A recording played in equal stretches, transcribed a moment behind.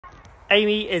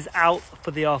Amy is out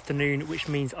for the afternoon, which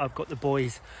means I've got the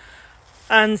boys.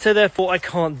 And so therefore I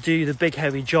can't do the big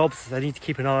heavy jobs. I need to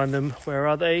keep an eye on them. Where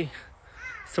are they?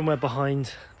 Somewhere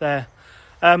behind there.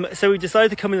 So we decided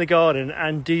to come in the garden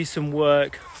and do some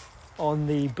work on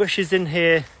the bushes in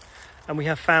here. And we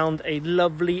have found a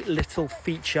lovely little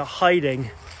feature hiding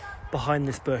behind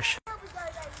this bush.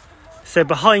 So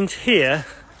behind here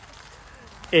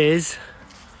is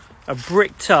a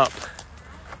bricked up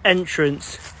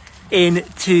entrance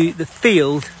into the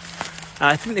field.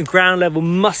 I think the ground level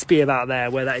must be about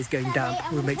there where that is going down.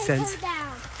 Would make sense.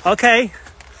 Okay.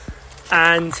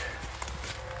 And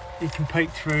you can poke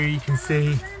through, you can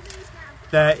see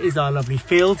there is our lovely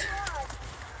field.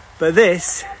 But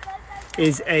this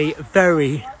is a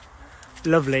very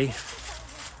lovely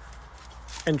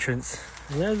entrance.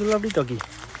 And there's a lovely doggy.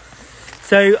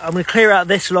 So I'm going to clear out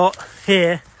this lot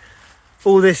here.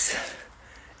 All this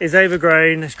is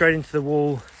overgrown, it's grown into the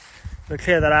wall. I'm going to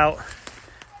clear that out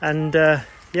and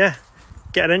yeah,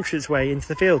 get an entranceway into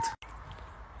the field.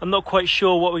 I'm not quite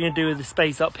sure what we're going to do with the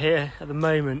space up here at the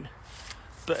moment,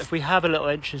 but if we have a little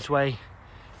entranceway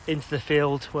into the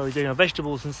field where we're doing our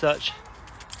vegetables and such,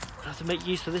 we'll have to make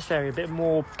use of this area a bit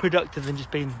more productive than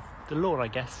just being the lawn, I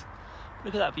guess.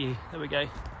 Look at that view. There we go.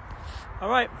 All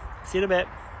right, see you in a bit.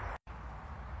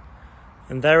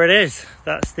 And there it is.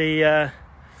 That's the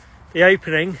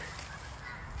opening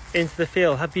into the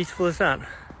field. How beautiful is that?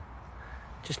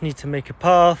 Just need to make a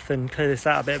path and clear this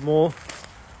out a bit more.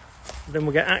 Then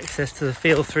we'll get access to the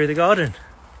field through the garden.